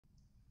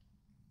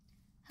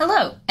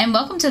Hello, and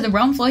welcome to the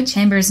Rome Floyd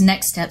Chamber's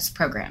Next Steps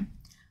program.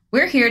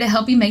 We're here to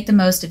help you make the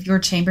most of your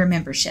chamber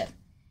membership.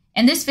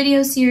 In this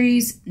video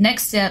series,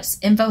 Next Steps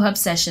InfoHub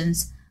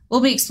Sessions, we'll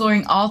be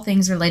exploring all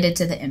things related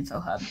to the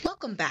InfoHub.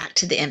 Welcome back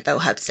to the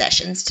InfoHub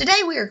Sessions.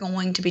 Today we are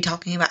going to be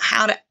talking about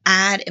how to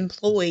add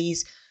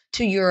employees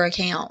to your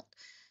account.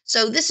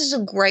 So this is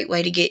a great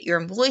way to get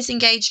your employees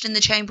engaged in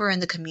the chamber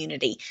and the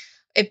community.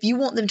 If you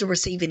want them to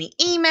receive any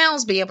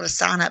emails, be able to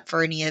sign up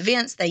for any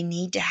events, they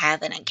need to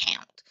have an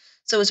account.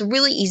 So it's a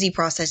really easy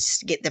process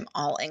to get them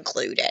all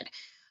included.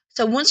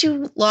 So once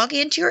you log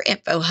into your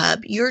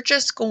InfoHub, you're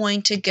just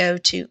going to go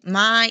to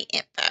My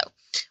Info.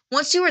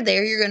 Once you are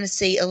there, you're going to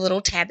see a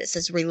little tab that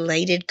says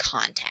Related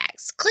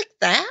Contacts. Click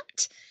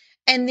that,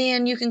 and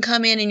then you can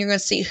come in and you're going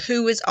to see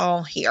who is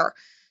all here.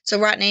 So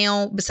right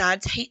now,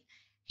 besides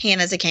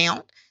Hannah's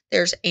account,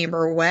 there's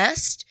Amber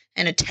West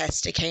and a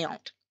test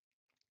account.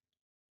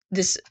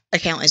 This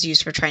account is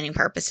used for training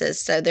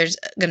purposes, so there's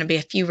going to be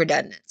a few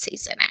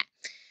redundancies in it.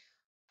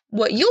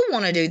 What you'll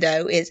want to do,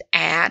 though, is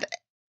add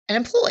an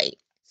employee.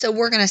 So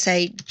we're going to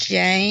say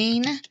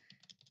Jane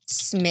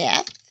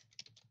Smith,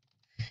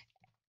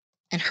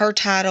 and her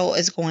title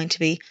is going to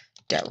be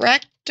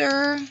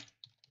Director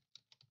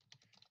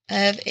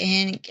of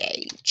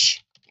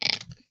Engagement.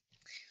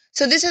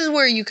 So this is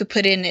where you could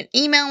put in an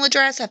email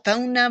address, a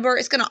phone number.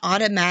 It's going to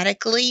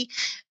automatically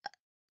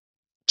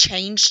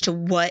change to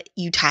what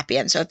you type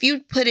in. So if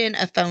you put in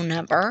a phone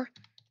number,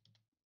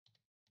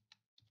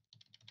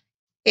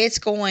 it's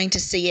going to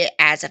see it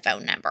as a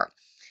phone number.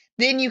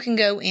 Then you can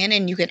go in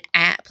and you can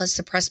add, press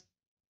the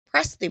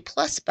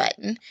plus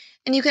button,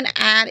 and you can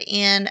add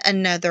in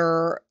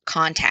another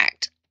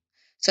contact.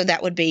 So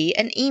that would be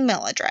an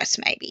email address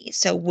maybe.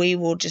 So we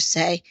will just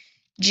say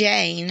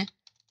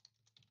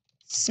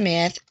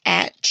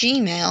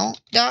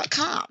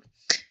janesmith@gmail.com.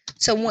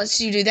 So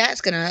once you do that, it's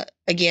going to,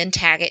 again,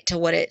 tag it to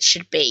what it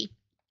should be.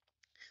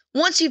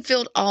 Once you've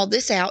filled all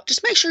this out,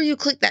 just make sure you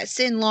click that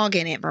send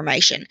login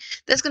information.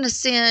 That's going to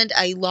send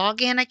a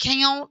login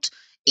account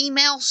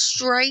email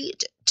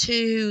straight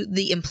to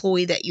the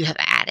employee that you have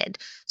added.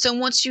 So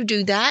once you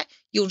do that,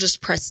 you'll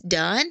just press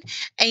done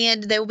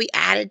and they will be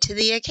added to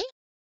the account.